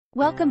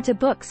Welcome to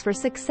Books for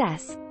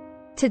Success.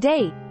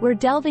 Today, we're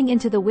delving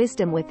into the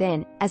wisdom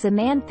within, As a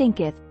Man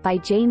Thinketh, by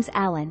James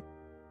Allen.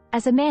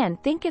 As a Man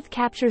Thinketh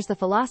captures the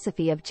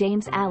philosophy of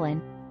James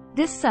Allen.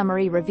 This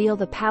summary reveals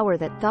the power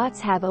that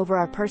thoughts have over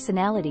our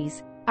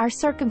personalities, our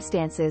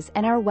circumstances,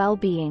 and our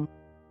well-being.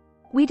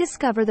 We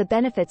discover the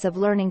benefits of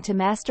learning to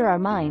master our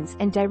minds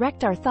and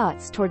direct our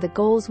thoughts toward the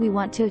goals we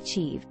want to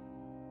achieve.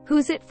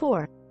 Who's it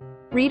for?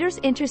 Readers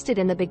interested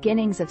in the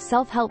beginnings of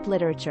self-help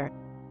literature.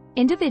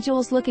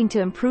 Individuals looking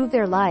to improve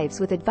their lives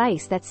with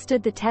advice that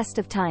stood the test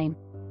of time.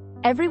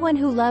 Everyone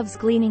who loves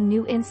gleaning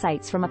new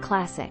insights from a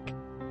classic.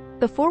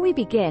 Before we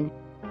begin,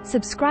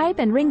 subscribe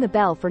and ring the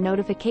bell for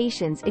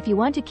notifications if you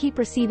want to keep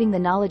receiving the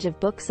knowledge of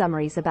book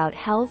summaries about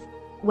health,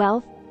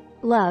 wealth,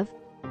 love,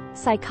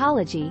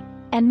 psychology,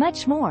 and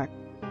much more.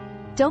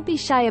 Don't be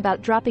shy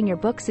about dropping your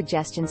book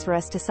suggestions for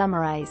us to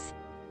summarize.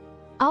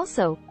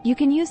 Also, you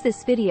can use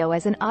this video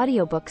as an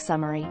audiobook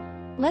summary.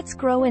 Let's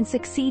grow and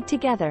succeed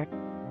together.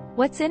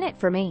 What's in it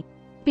for me?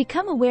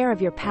 Become aware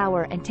of your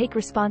power and take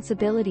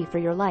responsibility for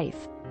your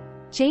life.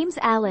 James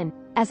Allen,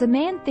 As a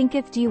Man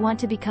Thinketh. Do you want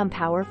to become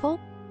powerful?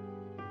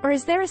 Or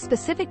is there a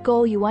specific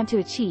goal you want to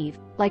achieve,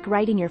 like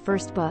writing your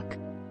first book?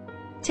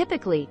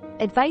 Typically,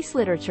 advice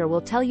literature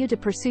will tell you to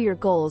pursue your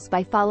goals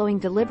by following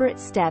deliberate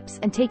steps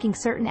and taking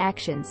certain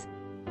actions,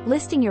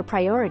 listing your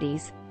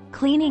priorities,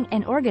 cleaning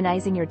and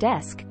organizing your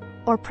desk,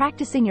 or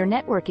practicing your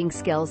networking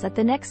skills at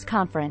the next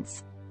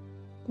conference.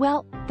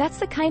 Well, that's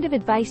the kind of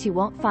advice you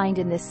won't find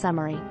in this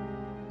summary.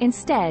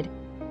 Instead,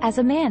 As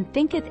a Man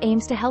Thinketh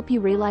aims to help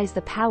you realize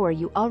the power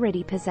you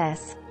already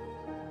possess.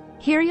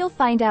 Here you'll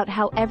find out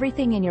how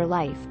everything in your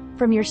life,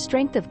 from your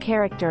strength of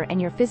character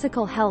and your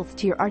physical health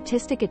to your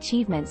artistic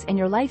achievements and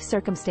your life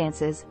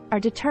circumstances, are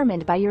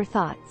determined by your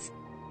thoughts.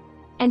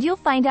 And you'll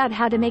find out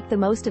how to make the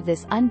most of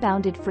this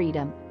unbounded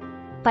freedom.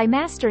 By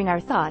mastering our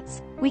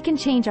thoughts, we can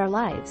change our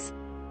lives.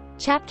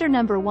 Chapter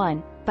number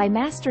 1, By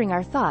Mastering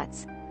Our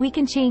Thoughts, we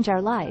can change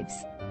our lives.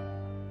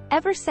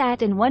 Ever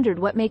sat and wondered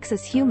what makes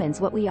us humans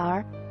what we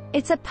are?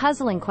 It's a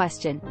puzzling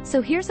question,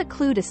 so here's a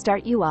clue to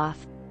start you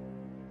off.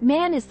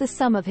 Man is the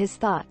sum of his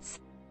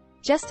thoughts.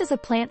 Just as a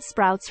plant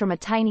sprouts from a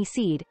tiny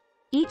seed,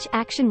 each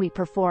action we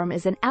perform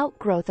is an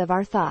outgrowth of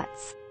our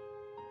thoughts.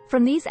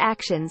 From these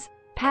actions,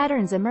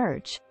 patterns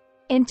emerge.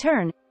 In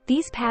turn,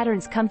 these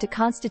patterns come to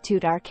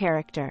constitute our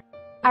character.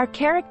 Our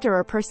character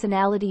or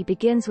personality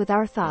begins with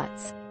our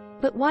thoughts.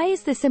 But why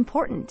is this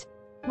important?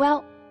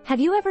 Well, have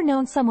you ever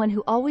known someone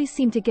who always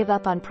seemed to give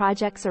up on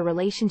projects or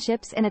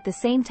relationships and at the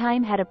same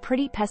time had a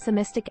pretty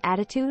pessimistic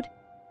attitude?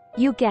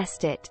 You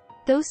guessed it.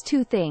 Those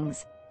two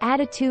things,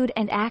 attitude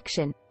and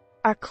action,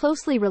 are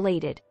closely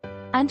related.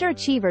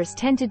 Underachievers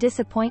tend to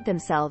disappoint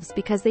themselves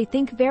because they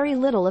think very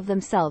little of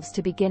themselves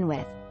to begin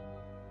with.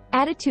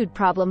 Attitude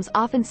problems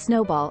often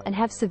snowball and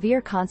have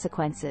severe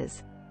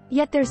consequences.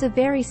 Yet there's a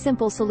very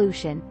simple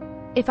solution.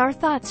 If our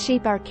thoughts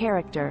shape our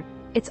character,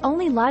 it's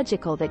only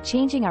logical that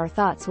changing our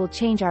thoughts will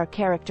change our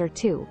character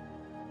too.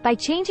 By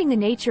changing the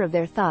nature of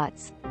their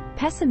thoughts,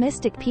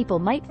 pessimistic people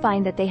might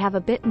find that they have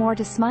a bit more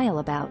to smile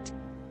about.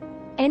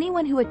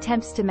 Anyone who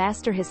attempts to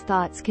master his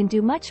thoughts can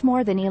do much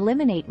more than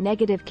eliminate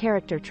negative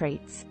character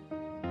traits.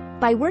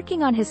 By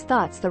working on his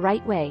thoughts the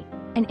right way,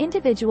 an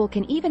individual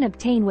can even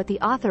obtain what the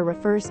author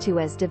refers to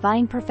as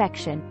divine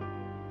perfection.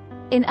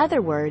 In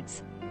other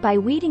words, by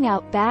weeding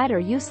out bad or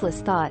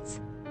useless thoughts,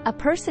 a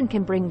person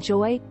can bring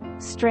joy,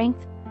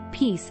 strength,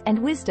 peace, and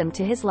wisdom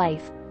to his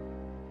life.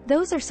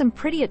 Those are some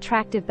pretty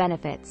attractive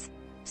benefits.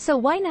 So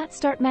why not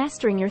start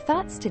mastering your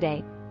thoughts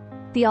today?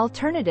 The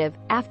alternative,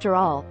 after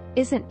all,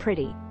 isn't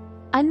pretty.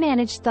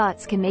 Unmanaged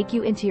thoughts can make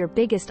you into your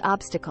biggest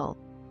obstacle.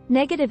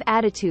 Negative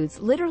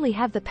attitudes literally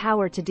have the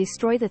power to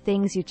destroy the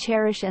things you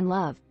cherish and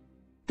love.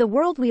 The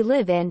world we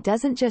live in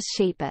doesn't just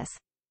shape us.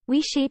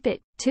 We shape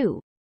it, too.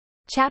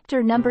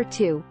 Chapter number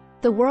 2.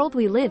 The world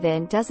we live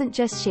in doesn't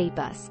just shape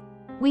us.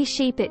 We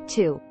shape it,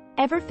 too.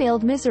 Ever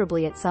failed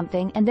miserably at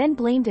something and then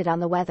blamed it on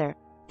the weather,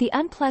 the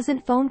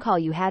unpleasant phone call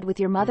you had with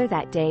your mother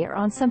that day, or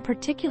on some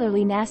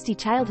particularly nasty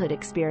childhood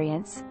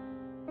experience?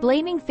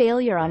 Blaming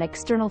failure on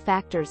external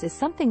factors is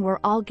something we're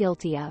all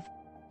guilty of.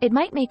 It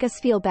might make us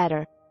feel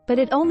better, but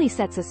it only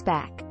sets us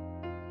back.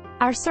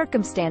 Our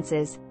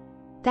circumstances,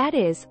 that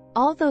is,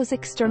 all those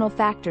external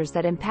factors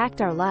that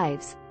impact our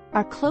lives,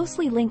 are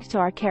closely linked to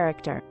our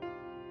character.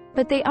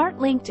 But they aren't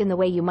linked in the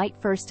way you might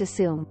first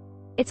assume.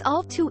 It's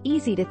all too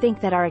easy to think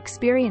that our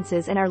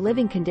experiences and our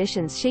living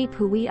conditions shape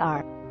who we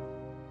are.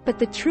 But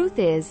the truth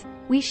is,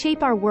 we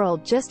shape our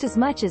world just as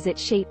much as it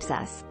shapes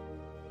us.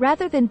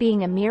 Rather than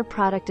being a mere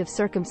product of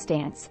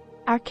circumstance,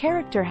 our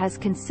character has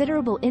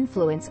considerable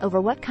influence over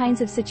what kinds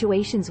of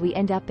situations we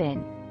end up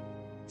in.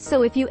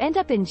 So if you end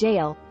up in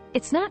jail,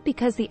 it's not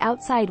because the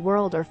outside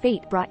world or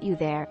fate brought you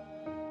there.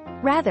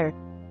 Rather,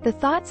 the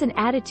thoughts and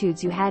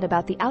attitudes you had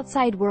about the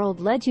outside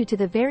world led you to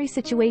the very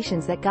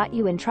situations that got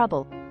you in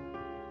trouble.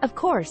 Of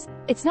course,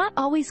 it's not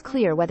always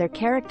clear whether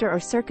character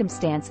or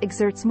circumstance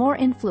exerts more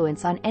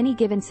influence on any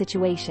given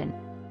situation.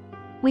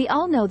 We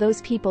all know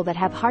those people that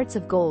have hearts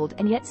of gold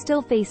and yet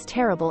still face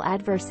terrible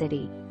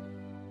adversity.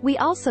 We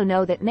also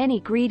know that many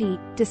greedy,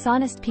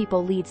 dishonest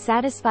people lead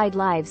satisfied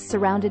lives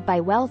surrounded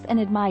by wealth and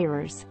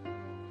admirers.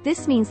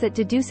 This means that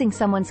deducing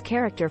someone's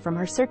character from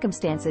her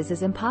circumstances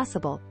is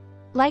impossible.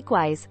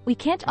 Likewise, we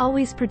can't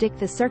always predict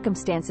the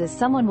circumstances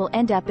someone will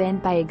end up in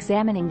by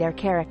examining their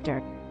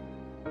character.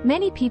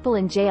 Many people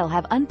in jail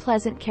have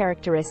unpleasant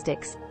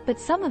characteristics, but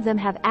some of them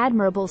have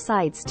admirable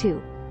sides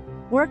too.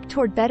 Work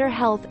toward better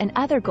health and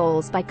other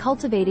goals by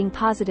cultivating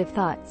positive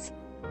thoughts.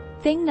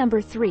 Thing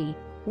number 3.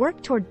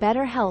 Work toward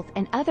better health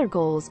and other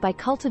goals by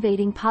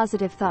cultivating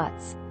positive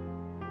thoughts.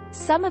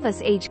 Some of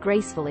us age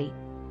gracefully,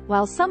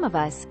 while some of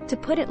us, to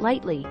put it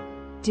lightly,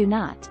 do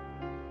not.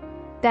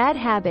 Bad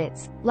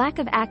habits, lack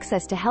of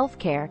access to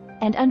healthcare,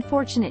 and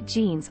unfortunate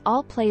genes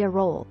all play a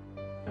role.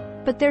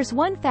 But there's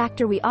one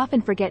factor we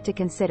often forget to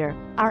consider: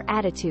 our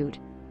attitude.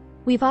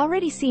 We've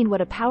already seen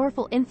what a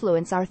powerful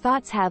influence our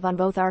thoughts have on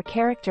both our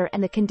character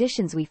and the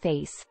conditions we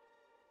face.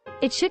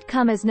 It should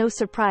come as no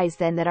surprise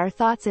then that our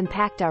thoughts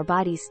impact our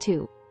bodies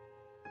too.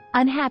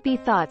 Unhappy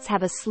thoughts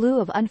have a slew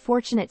of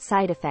unfortunate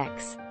side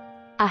effects: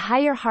 a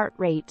higher heart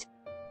rate,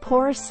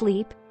 poorer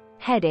sleep,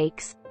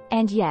 headaches,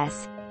 and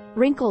yes,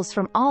 wrinkles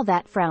from all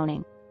that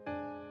frowning.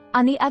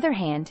 On the other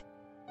hand,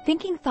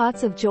 thinking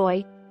thoughts of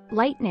joy,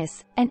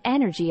 lightness, and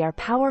energy are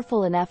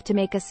powerful enough to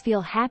make us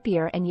feel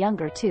happier and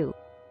younger too.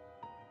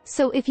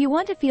 So if you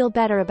want to feel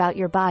better about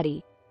your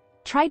body,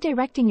 try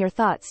directing your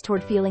thoughts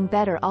toward feeling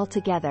better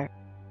altogether.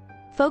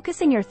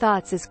 Focusing your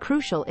thoughts is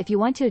crucial if you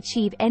want to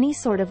achieve any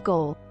sort of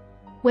goal.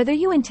 Whether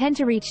you intend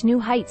to reach new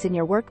heights in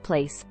your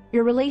workplace,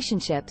 your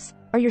relationships,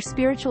 or your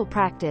spiritual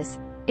practice,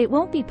 it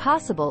won't be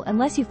possible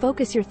unless you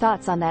focus your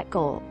thoughts on that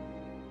goal.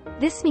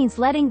 This means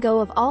letting go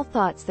of all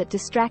thoughts that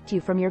distract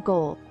you from your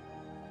goal.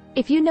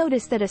 If you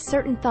notice that a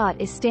certain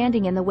thought is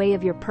standing in the way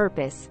of your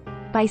purpose,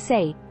 by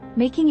say,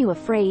 making you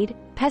afraid,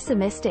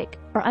 pessimistic,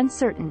 or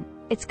uncertain,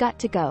 it's got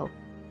to go.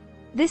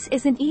 This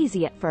isn't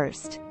easy at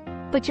first,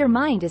 but your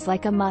mind is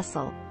like a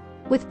muscle.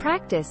 With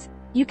practice,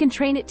 you can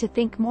train it to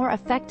think more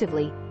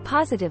effectively,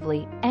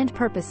 positively, and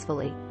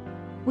purposefully.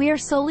 We are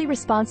solely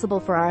responsible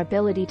for our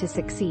ability to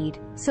succeed,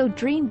 so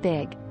dream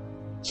big.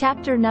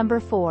 Chapter number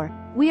 4.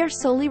 We are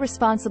solely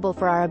responsible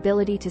for our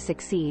ability to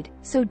succeed,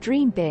 so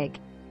dream big.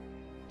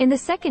 In the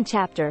second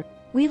chapter,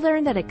 we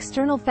learn that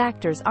external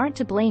factors aren't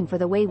to blame for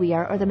the way we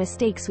are or the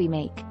mistakes we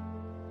make.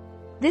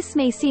 This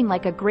may seem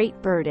like a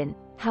great burden,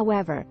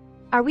 however.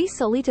 Are we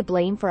solely to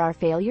blame for our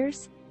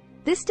failures?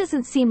 This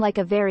doesn't seem like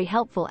a very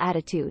helpful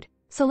attitude,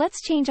 so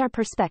let's change our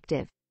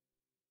perspective.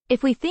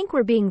 If we think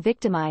we're being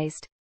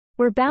victimized,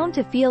 we're bound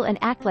to feel and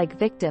act like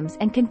victims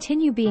and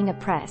continue being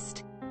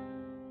oppressed.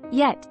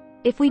 Yet,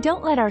 if we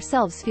don't let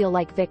ourselves feel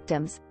like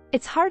victims,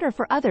 it's harder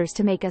for others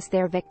to make us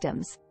their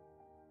victims.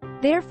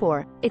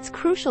 Therefore, it's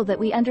crucial that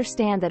we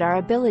understand that our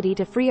ability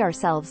to free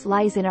ourselves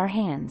lies in our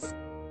hands.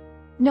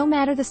 No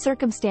matter the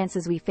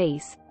circumstances we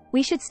face,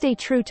 we should stay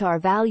true to our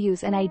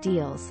values and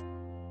ideals.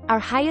 Our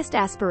highest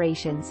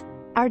aspirations,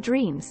 our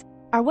dreams,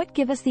 are what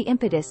give us the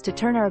impetus to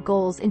turn our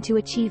goals into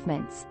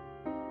achievements.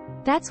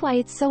 That's why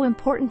it's so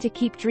important to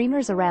keep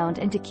dreamers around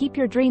and to keep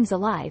your dreams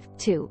alive,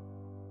 too.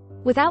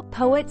 Without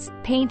poets,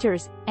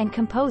 painters, and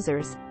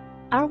composers,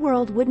 our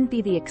world wouldn't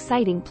be the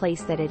exciting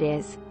place that it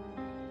is.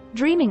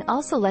 Dreaming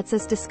also lets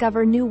us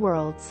discover new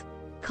worlds.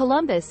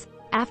 Columbus,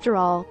 after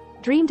all,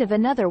 dreamed of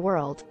another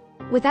world.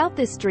 Without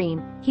this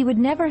dream, he would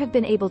never have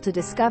been able to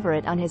discover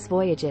it on his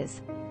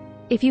voyages.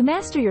 If you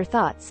master your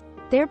thoughts,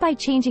 thereby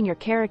changing your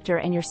character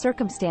and your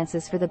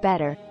circumstances for the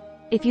better,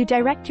 if you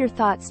direct your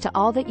thoughts to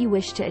all that you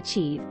wish to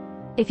achieve,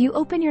 if you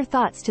open your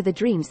thoughts to the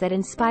dreams that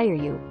inspire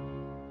you,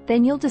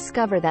 then you'll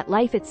discover that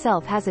life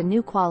itself has a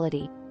new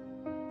quality.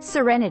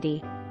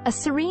 Serenity. A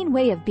serene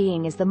way of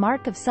being is the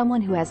mark of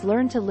someone who has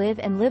learned to live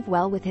and live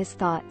well with his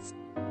thoughts.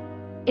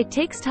 It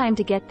takes time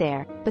to get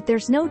there, but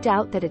there's no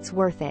doubt that it's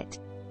worth it.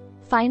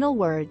 Final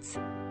words.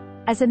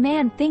 As a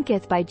Man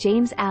Thinketh by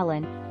James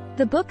Allen.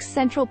 The book's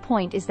central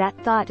point is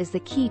that thought is the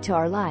key to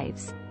our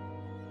lives.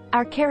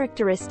 Our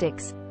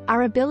characteristics,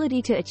 our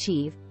ability to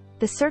achieve,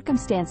 the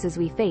circumstances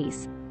we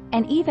face,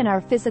 and even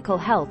our physical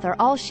health are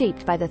all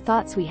shaped by the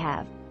thoughts we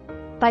have.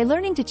 By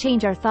learning to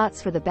change our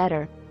thoughts for the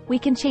better, we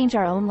can change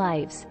our own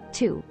lives,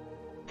 too.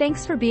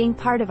 Thanks for being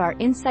part of our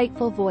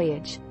insightful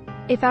voyage.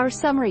 If our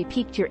summary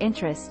piqued your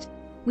interest,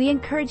 we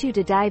encourage you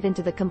to dive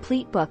into the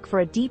complete book for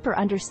a deeper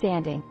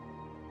understanding.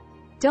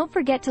 Don't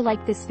forget to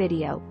like this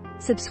video,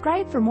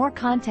 subscribe for more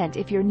content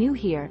if you're new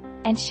here,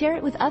 and share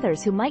it with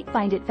others who might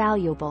find it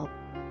valuable.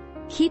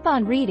 Keep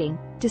on reading,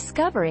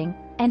 discovering,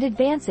 and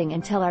advancing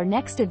until our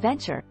next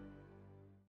adventure.